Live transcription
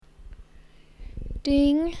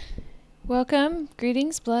Ding. Welcome,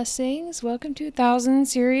 greetings, blessings. Welcome to 1,000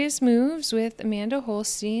 Serious Moves with Amanda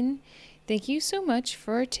Holstein. Thank you so much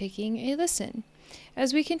for taking a listen.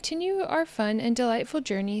 As we continue our fun and delightful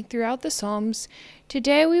journey throughout the Psalms,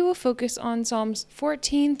 today we will focus on Psalms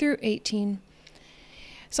 14 through 18.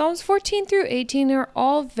 Psalms 14 through 18 are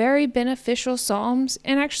all very beneficial psalms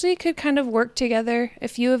and actually could kind of work together, a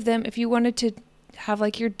few of them, if you wanted to have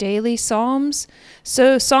like your daily psalms.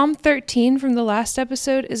 So Psalm 13 from the last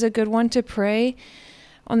episode is a good one to pray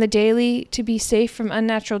on the daily to be safe from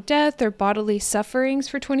unnatural death or bodily sufferings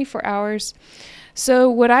for 24 hours.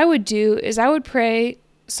 So what I would do is I would pray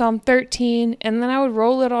Psalm 13 and then I would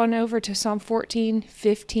roll it on over to Psalm 14,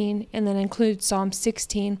 15, and then include Psalm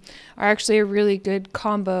 16 are actually a really good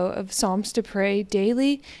combo of psalms to pray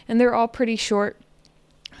daily, and they're all pretty short.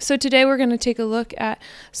 So today we're going to take a look at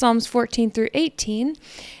Psalms 14 through 18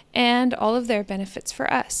 and all of their benefits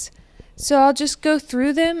for us. So I'll just go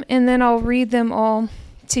through them and then I'll read them all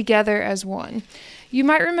together as one. You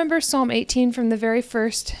might remember Psalm 18 from the very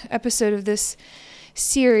first episode of this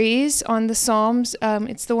series on the Psalms.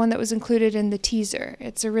 It's the one that was included in the teaser.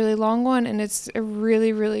 It's a really long one and it's a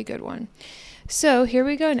really, really good one. So here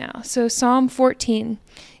we go now. So Psalm 14.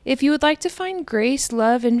 If you would like to find grace,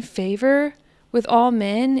 love, and favor with all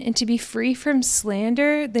men and to be free from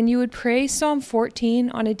slander, then you would pray Psalm 14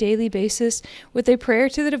 on a daily basis with a prayer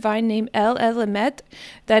to the divine name El Elemet,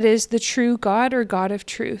 that is the true God or God of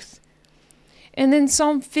truth. And then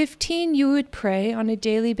Psalm 15 you would pray on a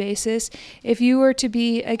daily basis if you were to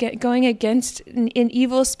be going against an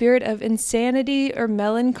evil spirit of insanity or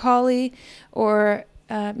melancholy or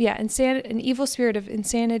an evil spirit of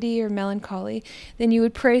insanity or melancholy, then you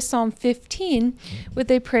would pray Psalm 15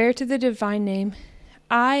 with a prayer to the divine name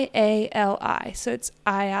I-A-L-I. So it's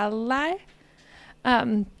I-A-L-I.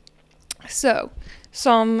 So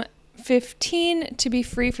Psalm 15 to be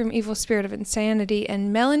free from evil spirit of insanity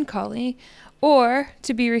and melancholy, or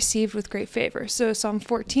to be received with great favor. So Psalm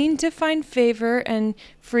 14 to find favor and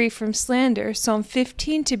free from slander. Psalm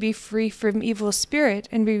 15 to be free from evil spirit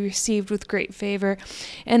and be received with great favor.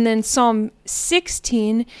 And then Psalm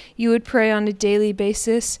 16 you would pray on a daily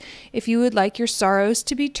basis if you would like your sorrows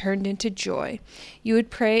to be turned into joy. You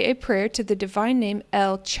would pray a prayer to the divine name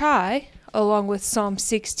El Chai, along with Psalm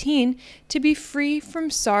 16, to be free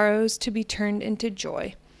from sorrows to be turned into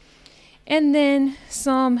joy. And then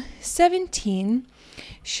Psalm 17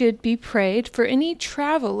 should be prayed for any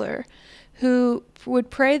traveler who would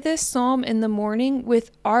pray this psalm in the morning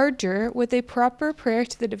with ardor, with a proper prayer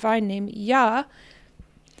to the divine name Yah,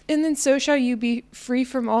 and then so shall you be free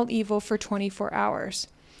from all evil for 24 hours.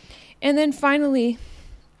 And then finally,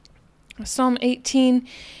 Psalm 18,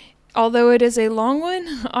 although it is a long one,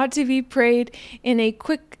 ought to be prayed in a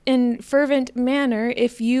quick and fervent manner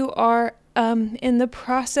if you are in the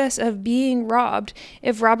process of being robbed.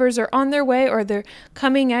 If robbers are on their way or they're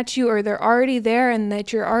coming at you or they're already there and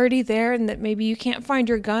that you're already there and that maybe you can't find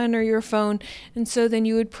your gun or your phone. And so then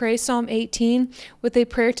you would pray Psalm 18 with a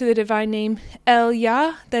prayer to the divine name El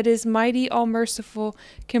Yah, that is mighty, all merciful,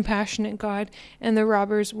 compassionate God, and the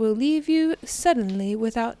robbers will leave you suddenly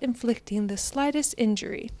without inflicting the slightest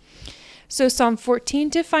injury. So Psalm 14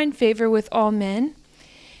 to find favor with all men.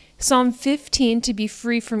 Psalm 15 to be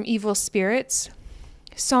free from evil spirits.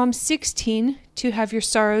 Psalm 16 to have your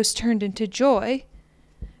sorrows turned into joy.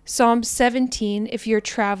 Psalm 17 if you're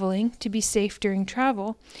traveling to be safe during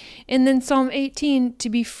travel. And then Psalm 18 to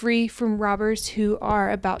be free from robbers who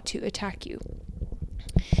are about to attack you.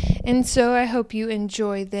 And so I hope you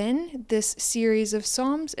enjoy then this series of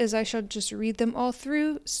Psalms as I shall just read them all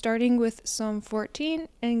through, starting with Psalm 14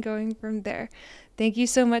 and going from there. Thank you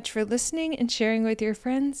so much for listening and sharing with your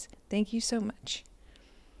friends. Thank you so much.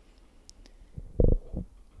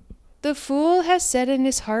 The fool has said in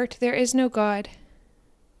his heart, there is no God.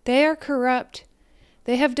 They are corrupt.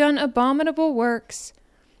 They have done abominable works.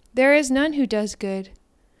 There is none who does good.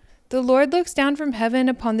 The Lord looks down from heaven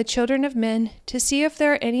upon the children of men to see if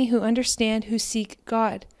there are any who understand, who seek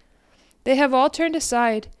God. They have all turned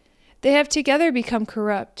aside. They have together become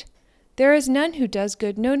corrupt. There is none who does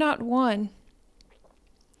good, no, not one.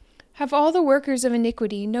 Have all the workers of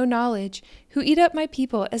iniquity no knowledge, who eat up my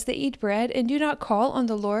people as they eat bread, and do not call on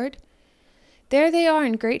the Lord? There they are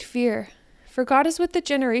in great fear, for God is with the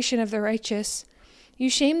generation of the righteous. You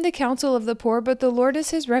shame the counsel of the poor, but the Lord is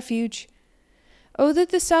his refuge. Oh, that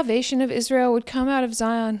the salvation of Israel would come out of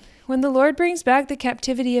Zion, when the Lord brings back the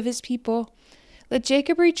captivity of his people. Let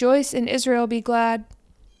Jacob rejoice and Israel be glad.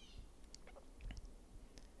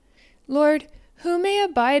 Lord, who may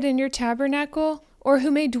abide in your tabernacle, or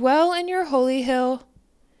who may dwell in your holy hill?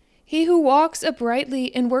 He who walks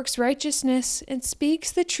uprightly and works righteousness and speaks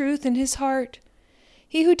the truth in his heart.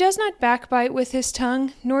 He who does not backbite with his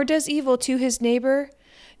tongue, nor does evil to his neighbor,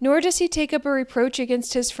 nor does he take up a reproach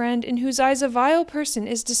against his friend, in whose eyes a vile person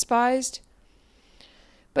is despised.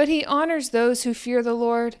 But he honors those who fear the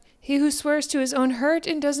Lord. He who swears to his own hurt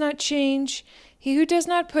and does not change. He who does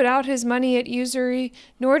not put out his money at usury,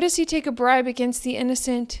 nor does he take a bribe against the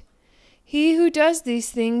innocent. He who does these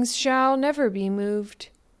things shall never be moved.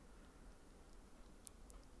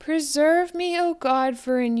 Preserve me, O God,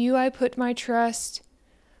 for in you I put my trust.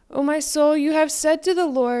 O my soul, you have said to the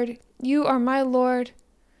Lord, you are my Lord.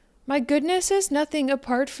 My goodness is nothing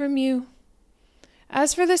apart from you.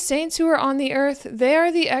 As for the saints who are on the earth, they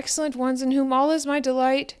are the excellent ones in whom all is my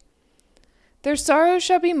delight. Their sorrows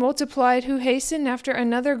shall be multiplied who hasten after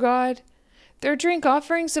another God. Their drink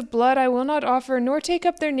offerings of blood I will not offer, nor take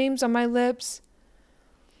up their names on my lips.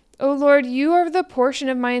 O Lord, you are the portion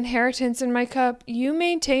of my inheritance and my cup. You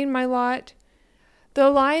maintain my lot.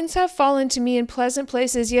 The lines have fallen to me in pleasant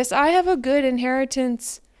places. Yes, I have a good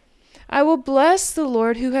inheritance. I will bless the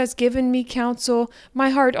Lord who has given me counsel.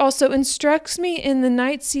 My heart also instructs me in the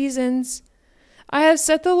night seasons. I have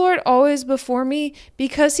set the Lord always before me.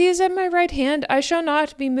 Because he is at my right hand, I shall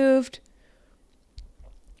not be moved.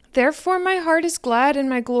 Therefore my heart is glad and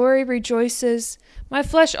my glory rejoices. My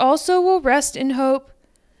flesh also will rest in hope.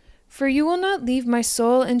 For you will not leave my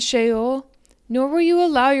soul in Sheol, nor will you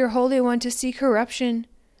allow your Holy One to see corruption.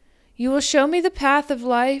 You will show me the path of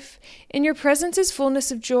life. In your presence is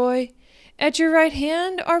fullness of joy. At your right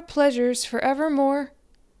hand are pleasures forevermore.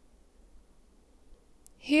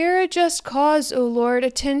 Hear a just cause, O Lord,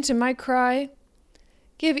 attend to my cry.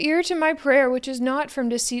 Give ear to my prayer, which is not from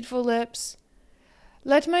deceitful lips.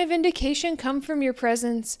 Let my vindication come from your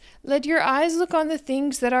presence. Let your eyes look on the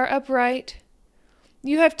things that are upright.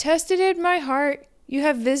 You have tested my heart. You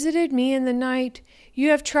have visited me in the night. You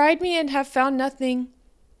have tried me and have found nothing.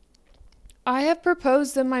 I have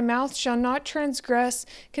proposed that my mouth shall not transgress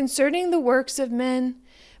concerning the works of men.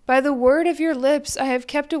 By the word of your lips I have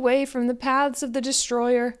kept away from the paths of the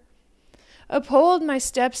destroyer. Uphold my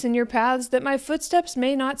steps in your paths, that my footsteps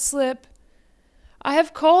may not slip. I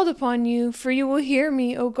have called upon you, for you will hear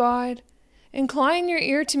me, O God. Incline your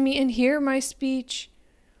ear to me and hear my speech.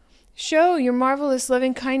 Show your marvelous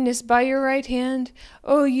loving kindness by your right hand,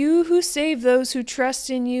 O you who save those who trust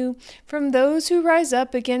in you, from those who rise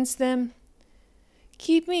up against them.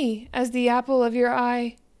 Keep me as the apple of your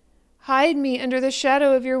eye. Hide me under the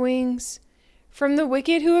shadow of your wings, from the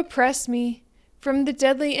wicked who oppress me, from the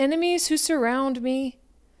deadly enemies who surround me.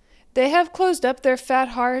 They have closed up their fat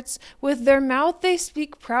hearts. With their mouth they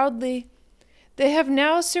speak proudly. They have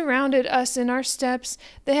now surrounded us in our steps.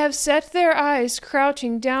 They have set their eyes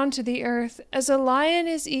crouching down to the earth, as a lion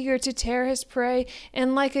is eager to tear his prey,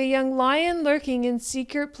 and like a young lion lurking in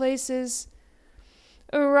secret places.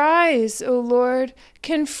 Arise, O Lord,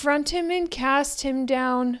 confront him and cast him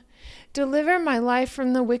down. Deliver my life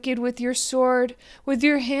from the wicked with your sword, with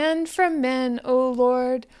your hand from men, O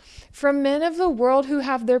Lord, from men of the world who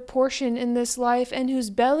have their portion in this life, and whose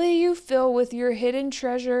belly you fill with your hidden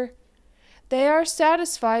treasure. They are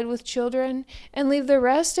satisfied with children, and leave the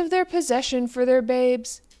rest of their possession for their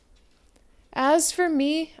babes. As for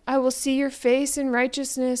me, I will see your face in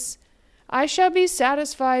righteousness. I shall be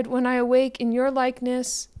satisfied when I awake in your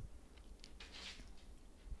likeness.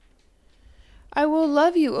 I will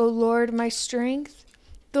love you, O Lord, my strength.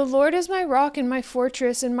 The Lord is my rock and my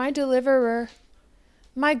fortress and my deliverer.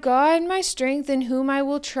 My God, my strength, in whom I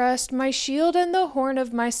will trust, my shield and the horn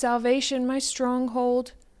of my salvation, my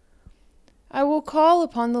stronghold. I will call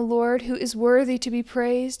upon the Lord, who is worthy to be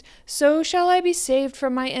praised. So shall I be saved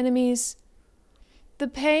from my enemies. The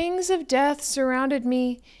pangs of death surrounded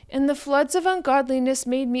me, and the floods of ungodliness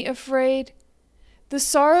made me afraid. The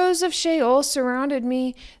sorrows of Sheol surrounded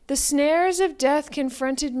me. The snares of death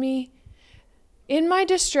confronted me. In my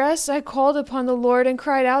distress I called upon the Lord and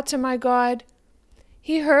cried out to my God.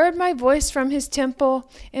 He heard my voice from his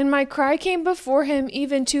temple, and my cry came before him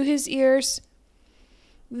even to his ears.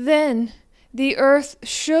 Then the earth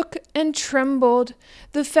shook and trembled.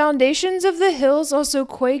 The foundations of the hills also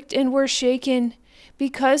quaked and were shaken,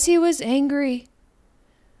 because he was angry.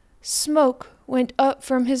 Smoke went up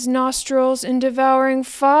from his nostrils, and devouring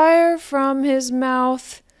fire from his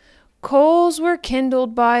mouth. Coals were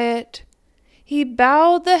kindled by it. He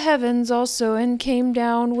bowed the heavens also, and came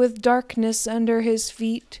down with darkness under his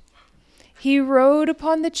feet. He rode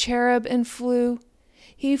upon the cherub and flew.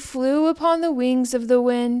 He flew upon the wings of the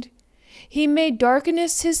wind. He made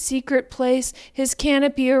darkness his secret place. His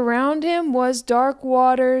canopy around him was dark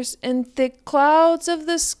waters and thick clouds of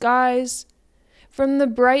the skies. From the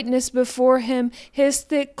brightness before him, his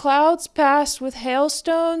thick clouds passed with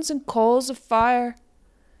hailstones and coals of fire.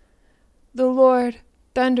 The Lord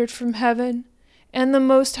thundered from heaven, and the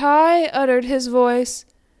Most High uttered his voice,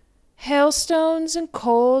 hailstones and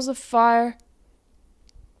coals of fire.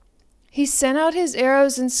 He sent out his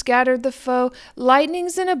arrows and scattered the foe,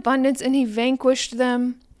 lightnings in abundance, and he vanquished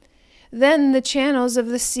them. Then the channels of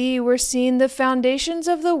the sea were seen, the foundations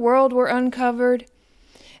of the world were uncovered.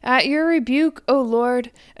 At your rebuke, O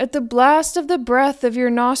Lord, at the blast of the breath of your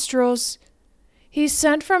nostrils. He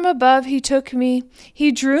sent from above, he took me.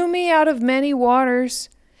 He drew me out of many waters.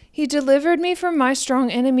 He delivered me from my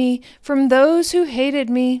strong enemy, from those who hated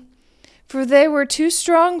me. For they were too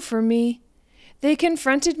strong for me. They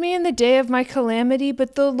confronted me in the day of my calamity,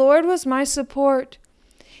 but the Lord was my support.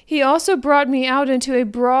 He also brought me out into a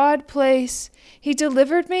broad place. He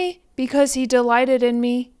delivered me because he delighted in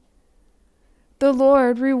me. The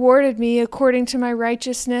Lord rewarded me according to my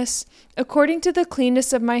righteousness. According to the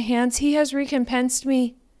cleanness of my hands, he has recompensed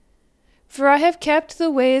me. For I have kept the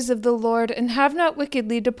ways of the Lord and have not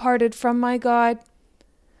wickedly departed from my God.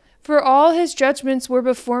 For all his judgments were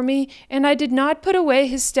before me, and I did not put away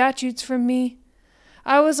his statutes from me.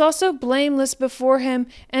 I was also blameless before him,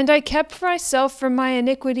 and I kept myself from my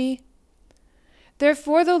iniquity.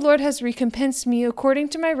 Therefore the Lord has recompensed me according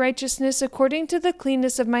to my righteousness, according to the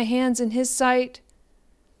cleanness of my hands in his sight.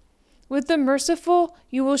 With the merciful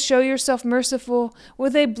you will show yourself merciful.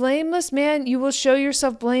 With a blameless man you will show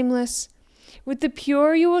yourself blameless. With the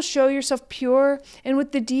pure you will show yourself pure, and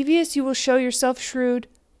with the devious you will show yourself shrewd.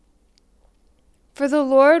 For the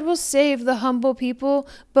Lord will save the humble people,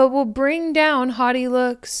 but will bring down haughty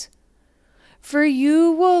looks. For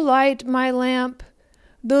you will light my lamp.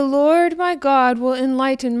 The Lord my God will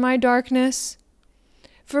enlighten my darkness.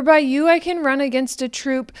 For by you I can run against a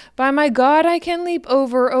troop. By my God I can leap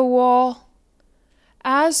over a wall.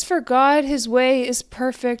 As for God, his way is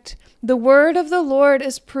perfect. The word of the Lord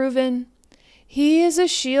is proven. He is a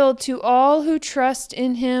shield to all who trust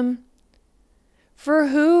in him. For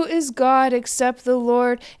who is God except the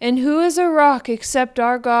Lord, and who is a rock except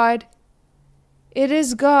our God? It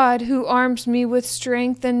is God who arms me with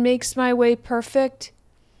strength and makes my way perfect.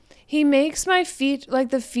 He makes my feet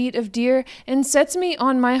like the feet of deer and sets me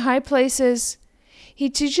on my high places.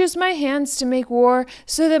 He teaches my hands to make war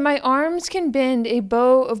so that my arms can bend a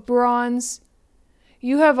bow of bronze.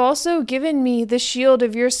 You have also given me the shield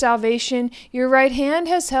of your salvation. Your right hand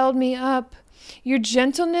has held me up. Your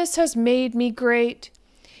gentleness has made me great.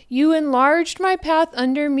 You enlarged my path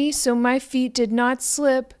under me so my feet did not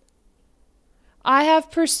slip. I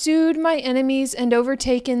have pursued my enemies and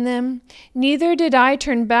overtaken them. Neither did I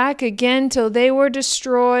turn back again till they were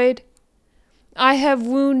destroyed. I have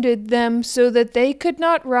wounded them so that they could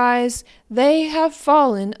not rise. They have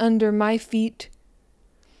fallen under my feet.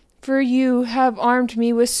 For you have armed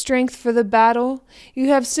me with strength for the battle. You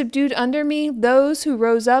have subdued under me those who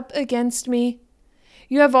rose up against me.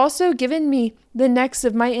 You have also given me the necks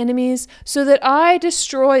of my enemies, so that I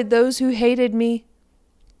destroyed those who hated me.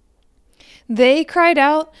 They cried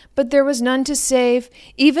out, but there was none to save,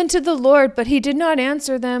 even to the Lord, but he did not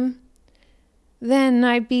answer them. Then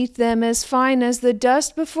I beat them as fine as the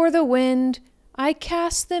dust before the wind. I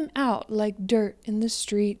cast them out like dirt in the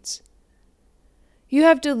streets. You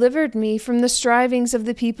have delivered me from the strivings of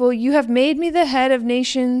the people. You have made me the head of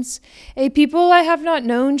nations. A people I have not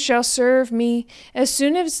known shall serve me. As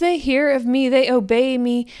soon as they hear of me, they obey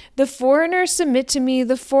me. The foreigners submit to me.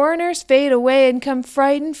 The foreigners fade away and come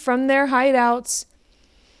frightened from their hideouts.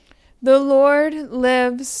 The Lord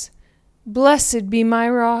lives. Blessed be my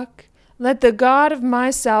rock. Let the God of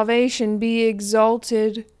my salvation be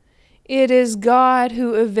exalted. It is God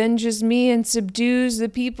who avenges me and subdues the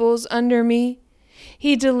peoples under me.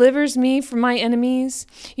 He delivers me from my enemies.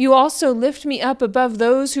 You also lift me up above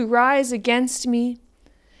those who rise against me.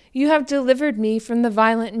 You have delivered me from the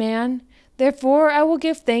violent man. Therefore I will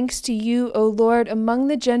give thanks to you, O Lord, among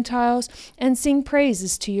the Gentiles, and sing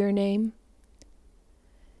praises to your name.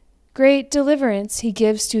 Great deliverance he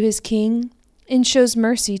gives to his king, and shows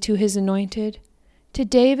mercy to his anointed, to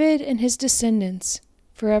David and his descendants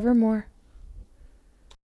forevermore.